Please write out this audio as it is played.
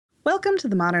Welcome to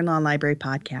the Modern Law Library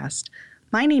podcast.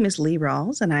 My name is Lee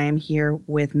Rawls, and I am here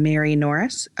with Mary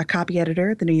Norris, a copy editor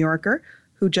at The New Yorker,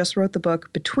 who just wrote the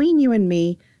book Between You and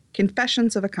Me,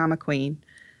 Confessions of a Comma Queen.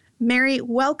 Mary,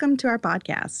 welcome to our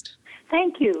podcast.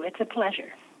 Thank you. It's a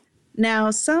pleasure. Now,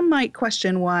 some might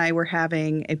question why we're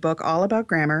having a book all about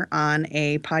grammar on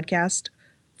a podcast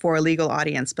for a legal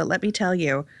audience, but let me tell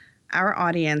you, our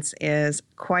audience is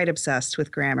quite obsessed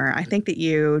with grammar. I think that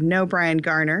you know Brian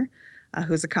Garner,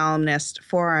 who's a columnist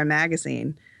for our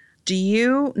magazine. Do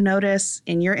you notice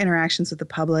in your interactions with the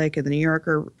public and the New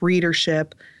Yorker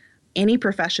readership any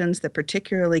professions that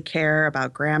particularly care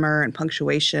about grammar and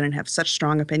punctuation and have such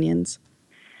strong opinions?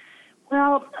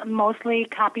 Well, mostly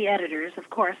copy editors, of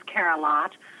course, care a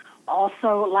lot.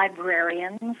 Also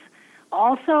librarians,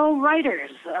 also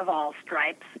writers of all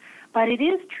stripes. But it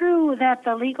is true that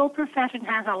the legal profession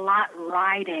has a lot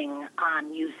riding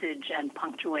on usage and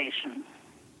punctuation.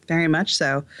 Very much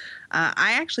so.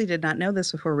 I actually did not know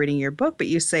this before reading your book, but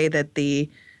you say that the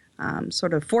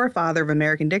sort of forefather of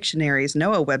American dictionaries,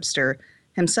 Noah Webster,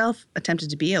 himself attempted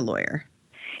to be a lawyer.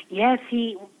 Yes,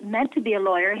 he meant to be a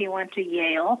lawyer. He went to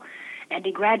Yale, and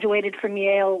he graduated from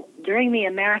Yale during the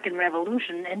American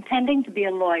Revolution, intending to be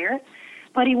a lawyer.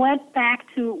 But he went back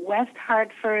to West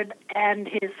Hartford, and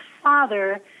his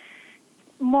father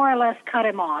more or less cut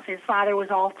him off. His father was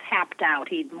all tapped out.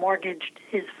 He'd mortgaged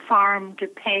his farm to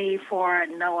pay for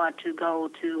Noah to go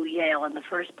to Yale in the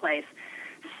first place.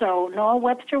 So Noah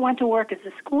Webster went to work as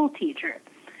a school teacher.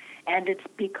 And it's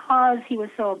because he was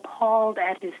so appalled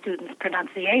at his students'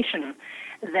 pronunciation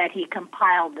that he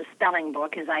compiled the spelling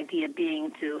book, his idea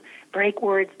being to break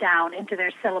words down into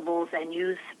their syllables and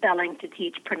use spelling to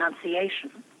teach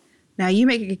pronunciation. Now, you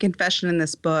make a confession in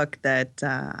this book that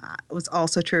was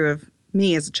also true of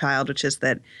me as a child, which is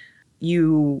that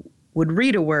you would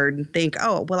read a word and think,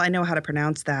 oh, well, I know how to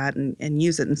pronounce that and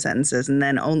use it in sentences, and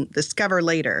then discover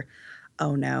later,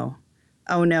 oh, no,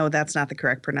 that's not the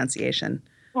correct pronunciation.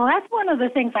 Well, that's one of the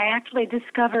things I actually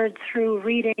discovered through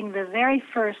reading the very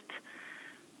first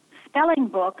spelling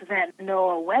book that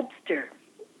Noah Webster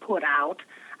put out.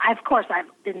 I've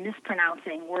been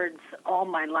mispronouncing words all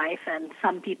my life, and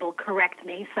some people correct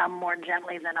me, some more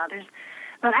gently than others.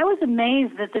 But I was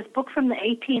amazed that this book from the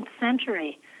 18th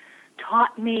century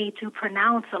taught me to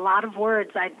pronounce a lot of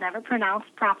words I'd never pronounced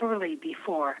properly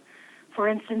before. For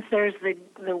instance, there's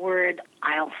the word,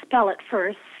 I'll spell it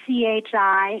first,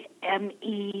 Chimera,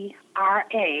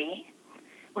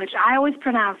 which I always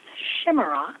pronounced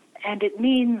chimera, and it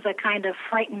means a kind of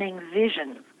frightening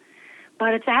vision.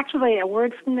 But it's actually a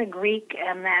word from the Greek,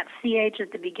 and that CH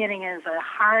at the beginning is a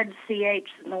hard CH,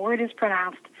 and the word is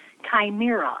pronounced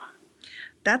chimera.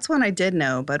 That's one I did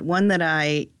know, but one that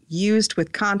I used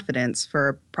with confidence for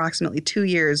approximately 2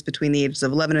 years between the ages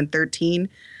of 11 and 13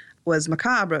 was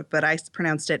macabre, but I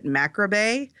pronounced it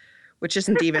macrobay, which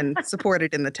isn't even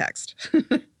supported in the text.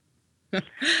 Well,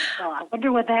 I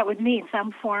wonder what that would mean,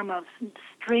 some form of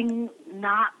string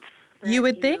knot that you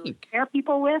would think. Scare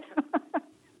people with?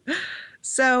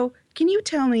 So can you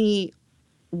tell me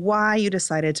why you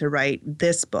decided to write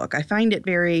this book? I find it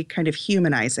very kind of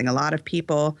humanizing. A lot of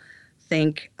people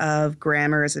think of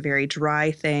grammar as a very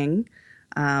dry thing,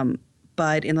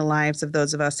 but in the lives of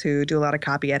those of us who do a lot of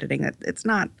copy editing, it's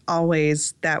not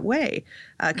always that way.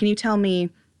 Can you tell me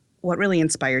what really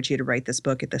inspired you to write this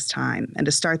book at this time and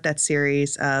to start that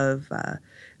series of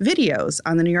videos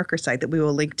on the New Yorker site that we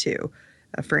will link to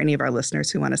for any of our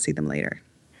listeners who want to see them later?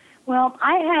 Well,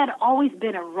 I had always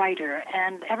been a writer,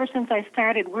 and ever since I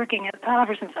started working,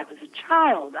 ever since I was a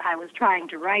child, I was trying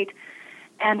to write.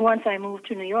 And once I moved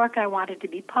to New York, I wanted to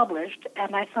be published,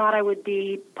 and I thought I would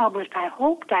be published. I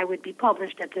hoped I would be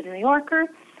published at The New Yorker,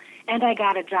 and I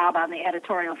got a job on the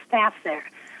editorial staff there.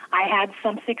 I had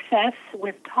some success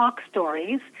with talk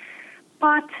stories,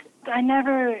 but I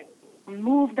never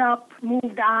moved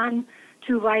on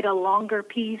to write a longer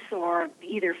piece or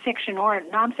either fiction or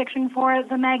nonfiction for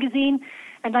the magazine.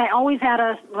 And I always had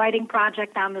a writing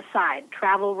project on the side,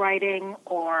 travel writing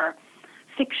or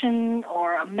fiction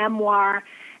or a memoir.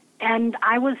 And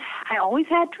I always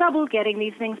had trouble getting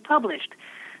these things published.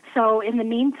 So in the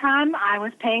meantime, I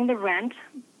was paying the rent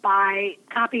by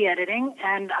copy editing,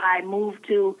 and I moved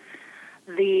to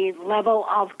the level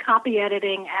of copy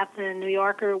editing at the New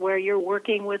Yorker where you're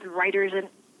working with writers and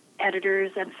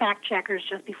editors and fact checkers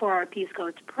just before our piece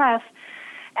goes to press.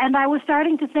 And I was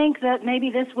starting to think that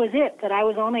maybe this was it, that I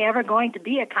was only ever going to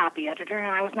be a copy editor and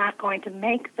I was not going to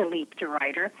make the leap to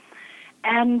writer.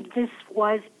 And this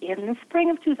was in the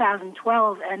spring of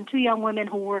 2012, and two young women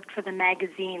who worked for the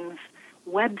magazine's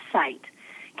website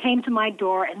came to my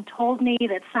door and told me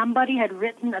that somebody had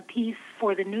written a piece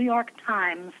for the New York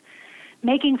Times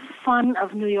making fun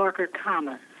of New Yorker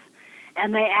commas.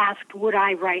 And they asked, would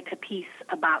I write a piece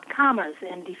about commas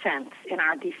in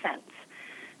our defense?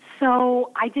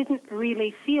 So I didn't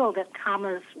really feel that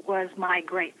commas was my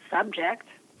great subject,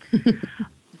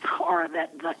 or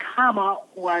that the comma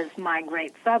was my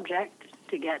great subject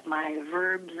to get my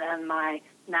verbs and my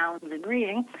nouns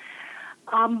agreeing.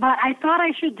 But I thought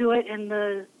I should do it in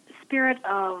the spirit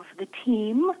of the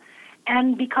team,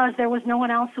 and because there was no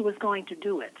one else who was going to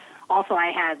do it. Also,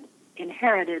 I had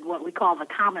inherited what we call the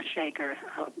comma shaker.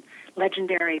 A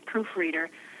legendary proofreader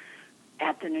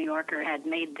at the New Yorker had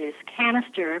made this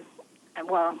canister,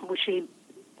 she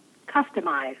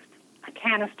customized a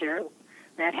canister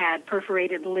that had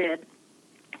perforated lid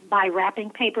by wrapping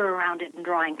paper around it and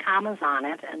drawing commas on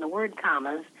it and the word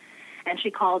commas, and she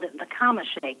called it the comma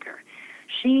shaker.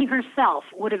 She herself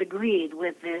would have agreed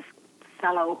with this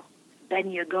fellow, Ben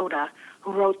Yagoda,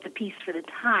 who wrote the piece for the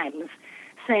Times,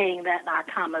 saying that our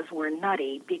commas were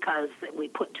nutty because we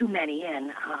put too many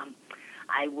in.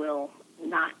 I will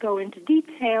not go into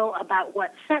detail about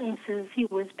what sentences he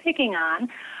was picking on,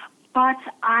 but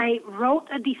I wrote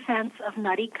a defense of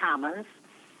nutty commas,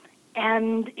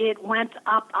 and it went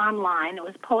up online. It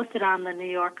was posted on the New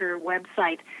Yorker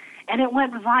website, and it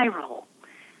went viral.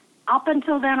 Up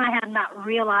until then, I had not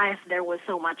realized there was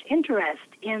so much interest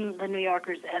in the New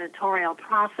Yorker's editorial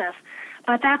process,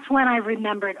 but that's when I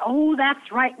remembered, oh,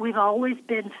 that's right, we've always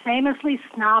been famously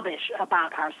snobbish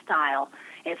about our style.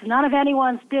 It's none of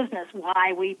anyone's business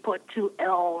why we put two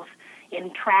L's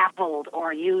in traveled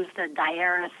or use the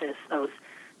diaresis, those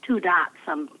two dots,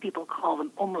 some people call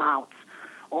them umlauts,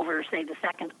 over, say, the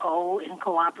second O in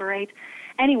cooperate.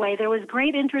 Anyway, there was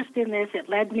great interest in this. It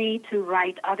led me to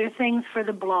write other things for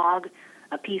the blog,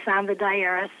 a piece on the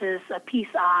diaresis, a piece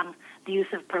on the use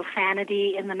of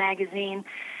profanity in the magazine.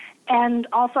 And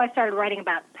also I started writing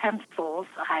about pencils.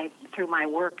 Through my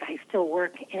work, I still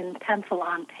work in pencil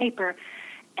on paper,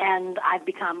 and I've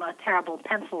become a terrible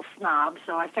pencil snob,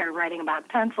 so I started writing about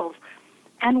pencils.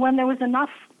 And when there were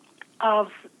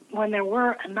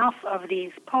enough of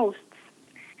these posts,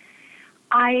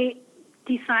 I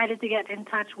decided to get in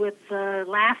touch with the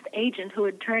last agent who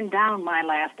had turned down my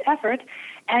last effort,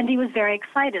 and he was very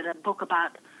excited. A book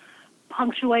about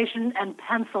punctuation and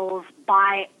pencils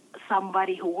by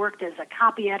somebody who worked as a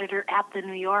copy editor at the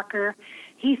New Yorker.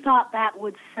 He thought that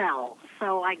would sell,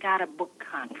 so I got a book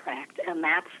contract, and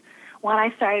that's when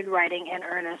I started writing in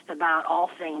earnest about all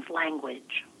things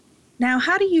language. Now,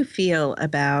 how do you feel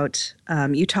about,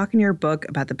 you talk in your book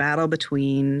about the battle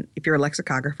between, if you're a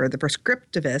lexicographer, the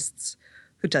prescriptivists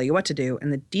who tell you what to do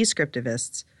and the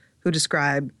descriptivists who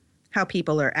describe how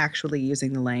people are actually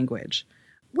using the language.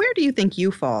 Where do you think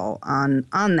you fall on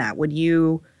that? Would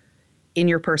you, in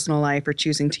your personal life, are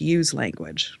choosing to use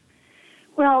language?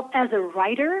 Well, as a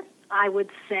writer, I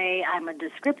would say I'm a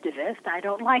descriptivist. I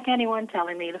don't like anyone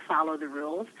telling me to follow the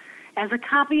rules. As a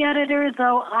copy editor,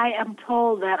 though, I am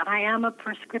told that I am a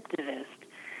prescriptivist,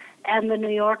 and the New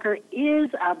Yorker is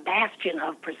a bastion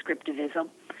of prescriptivism,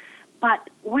 but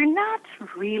we're not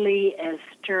really as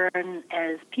stern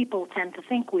as people tend to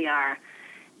think we are.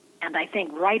 And I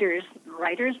think writers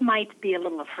might be a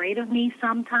little afraid of me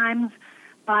sometimes,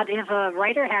 but if a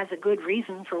writer has a good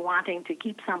reason for wanting to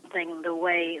keep something the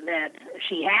way that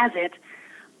she has it,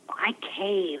 I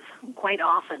cave quite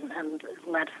often and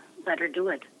let her do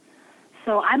it.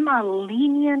 So I'm a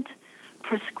lenient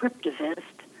prescriptivist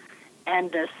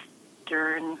and a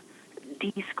stern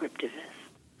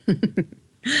descriptivist.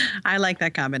 I like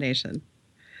that combination.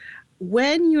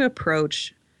 When you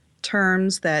approach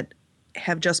terms that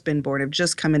have just been born, have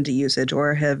just come into usage,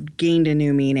 or have gained a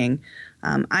new meaning,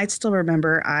 I still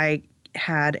remember I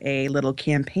had a little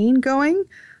campaign going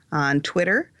on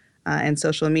Twitter and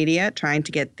social media trying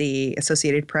to get the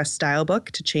Associated Press style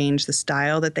book to change the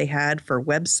style that they had for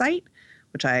website,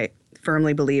 which I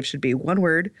firmly believe should be one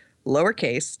word,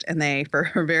 lowercase, and they,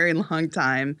 for a very long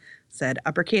time, said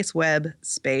uppercase web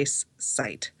space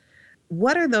site.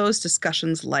 What are those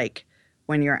discussions like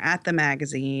when you're at the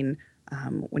magazine,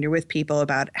 when you're with people,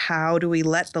 about how do we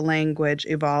let the language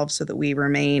evolve so that we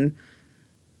remain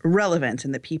relevant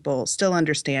and that people still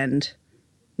understand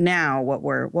now what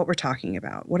we're talking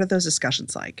about? What are those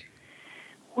discussions like?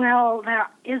 Well, there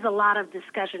is a lot of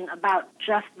discussion about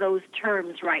just those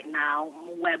terms right now.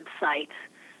 Website.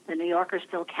 The New Yorker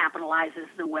still capitalizes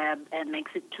the web and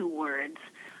makes it two words.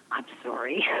 I'm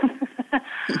sorry.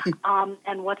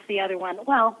 And what's the other one?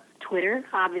 Well, Twitter,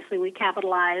 obviously we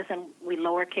capitalize and we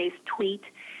lowercase tweet.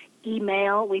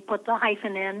 Email, we put the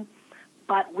hyphen in.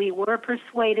 but we were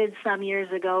persuaded some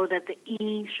years ago that the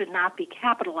E should not be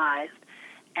capitalized,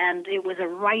 and it was a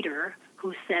writer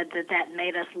who said that that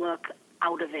made us look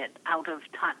out of it, out of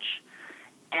touch.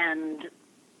 And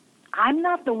I'm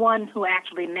not the one who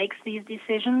actually makes these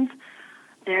decisions.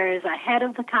 There is a head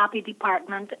of the copy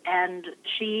department, and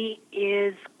she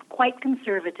is quite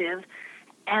conservative,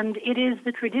 and it is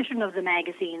the tradition of the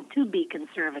magazine to be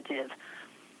conservative.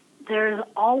 There's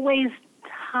always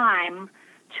time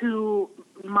to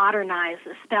modernize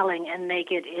the spelling and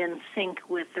make it in sync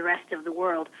with the rest of the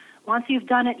world. Once you've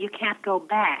done it, you can't go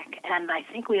back, and I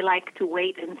think we like to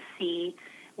wait and see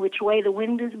which way the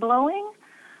wind is blowing.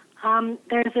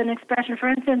 There's an expression, for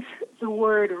instance, the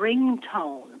word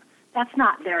ringtone. That's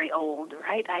not very old,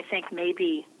 right? I think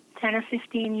maybe 10 or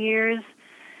 15 years.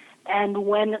 And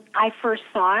when I first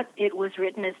saw it, it was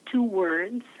written as two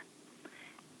words.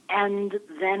 And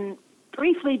then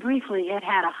briefly, it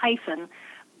had a hyphen,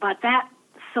 but that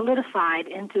solidified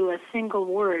into a single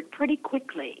word pretty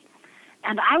quickly.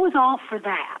 And I was all for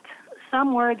that.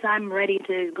 Some words I'm ready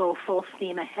to go full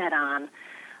steam ahead on.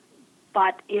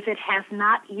 But if it has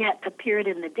not yet appeared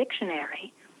in the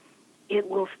dictionary, it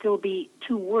will still be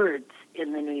two words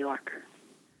in the New Yorker.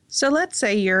 So let's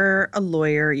say you're a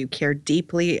lawyer, you care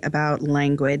deeply about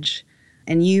language,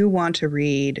 and you want to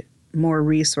read more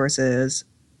resources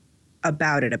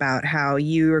about it, about how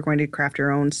you are going to craft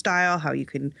your own style, how you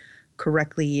can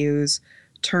correctly use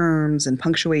terms and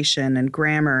punctuation and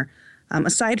grammar.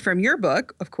 Aside from your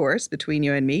book, of course, Between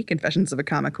You and Me, Confessions of a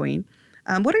Comma Queen,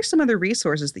 what are some other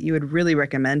resources that you would really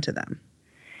recommend to them?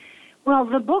 Well,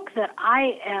 the book that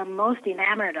I am most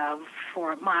enamored of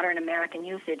for modern American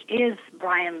usage is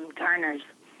Brian Garner's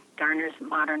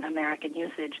Modern American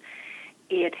Usage.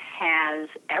 It has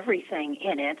everything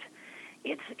in it.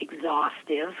 It's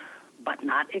exhaustive, but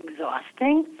not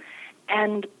exhausting.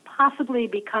 And possibly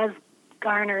because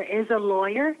Garner is a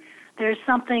lawyer, there's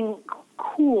something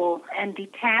cool and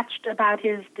detached about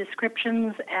his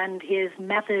descriptions and his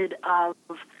method of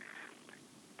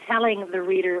telling the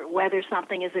reader whether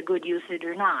something is a good usage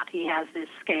or not. He has this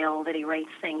scale that he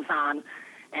rates things on,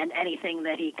 and anything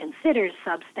that he considers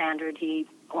substandard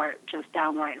or just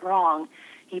downright wrong,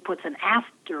 he puts an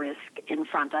asterisk in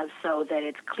front of so that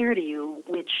it's clear to you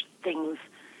which things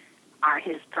are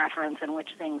his preference and which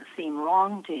things seem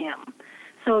wrong to him.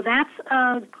 So that's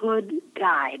a good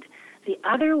guide. The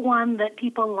other one that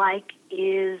people like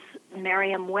is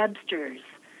Merriam-Webster's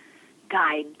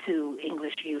Guide to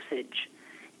English Usage.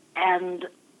 And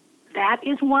that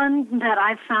is one that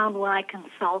I've found when I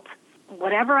consult.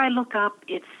 Whatever I look up,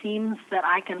 it seems that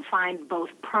I can find both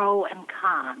pro and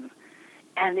con.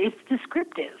 And it's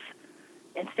descriptive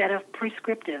instead of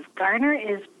prescriptive. Garner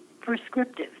is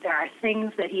prescriptive. There are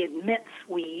things that he admits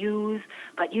we use,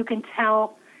 but you can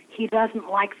tell he doesn't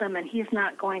like them and he's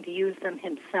not going to use them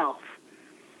himself.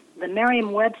 The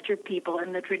Merriam-Webster people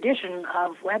in the tradition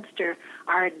of Webster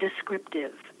are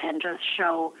descriptive and just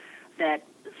show that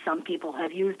some people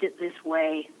have used it this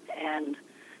way and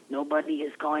nobody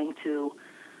is going to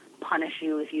punish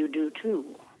you if you do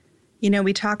too. You know,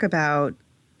 we talk about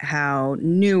how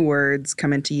new words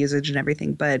come into usage and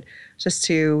everything, but just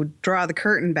to draw the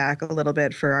curtain back a little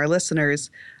bit for our listeners,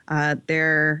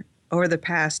 there over the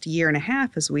past year and a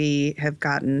half, as we have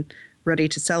gotten ready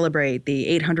to celebrate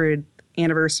the 800th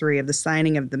anniversary of the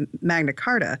signing of the Magna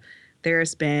Carta,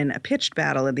 there's been a pitched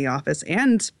battle in the office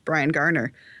and Brian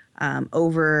Garner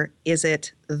over, is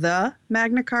it the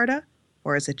Magna Carta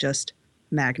or is it just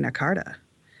Magna Carta?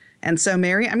 And so,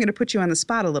 Mary, I'm going to put you on the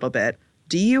spot a little bit.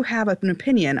 Do you have an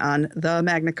opinion on the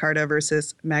Magna Carta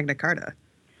versus Magna Carta?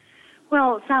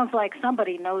 Well, it sounds like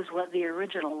somebody knows what the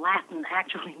original Latin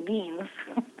actually means.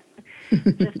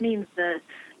 It just means the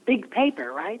big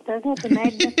paper, right? Doesn't it, the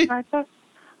Magna Carta?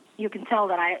 You can tell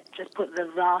that I just put the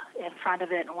in front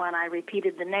of it when I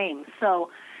repeated the name.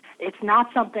 So it's not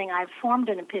something I've formed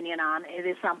an opinion on. It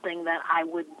is something that I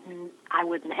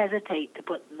wouldn't hesitate to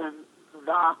put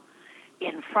the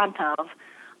in front of.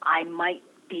 I might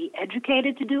be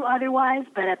educated to do otherwise,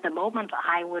 but at the moment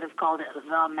I would have called it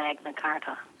the Magna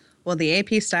Carta. Well, the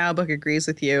AP Style book agrees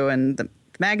with you, and the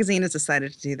magazine has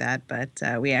decided to do that, but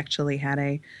we actually had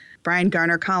a Brian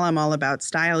Garner column all about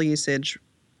style usage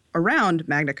around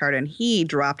Magna Carta, and he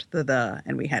dropped the,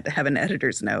 and we had to have an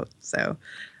editor's note. So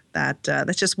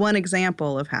that's just one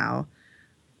example of how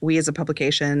we as a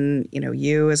publication,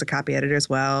 you as a copy editor as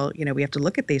well, we have to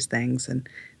look at these things. And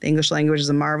the English language is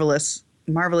a marvelous,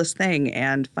 marvelous thing.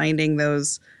 And finding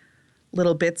those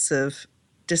little bits of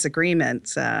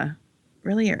disagreement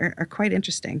really are quite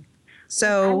interesting.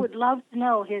 So I would love to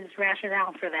know his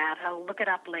rationale for that. I'll look it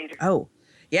up later. Oh,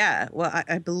 yeah. Well,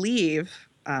 I believe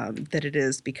that it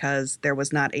is because there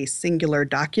was not a singular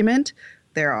document.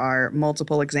 There are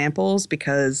multiple examples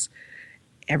because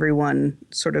everyone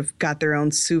sort of got their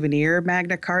own souvenir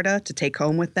Magna Carta to take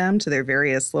home with them to their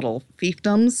various little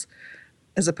fiefdoms,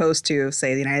 as opposed to,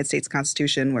 say, the United States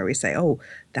Constitution, where we say, oh,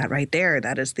 that right there,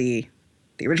 that is the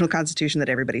original Constitution that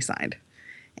everybody signed.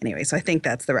 Anyway, so I think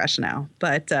that's the rationale,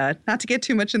 but not to get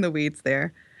too much in the weeds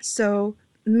there. So,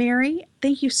 Mary,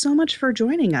 thank you so much for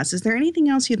joining us. Is there anything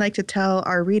else you'd like to tell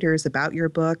our readers about your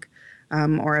book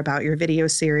or about your video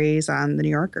series on the New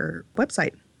Yorker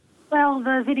website? Well,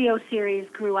 the video series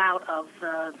grew out of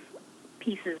the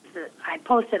pieces that I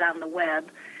posted on the web,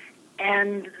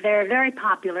 and they're very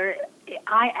popular.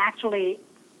 I actually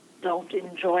don't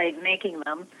enjoy making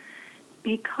them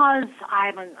because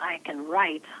I can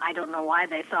write. I don't know why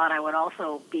they thought I would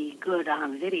also be good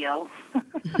on video.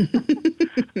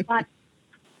 But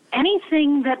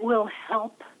anything that will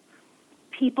help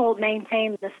people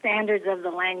maintain the standards of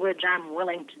the language, I'm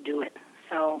willing to do it.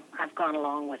 So I've gone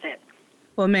along with it.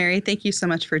 Well, Mary, thank you so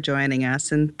much for joining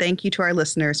us. And thank you to our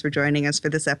listeners for joining us for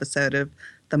this episode of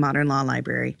the Modern Law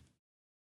Library.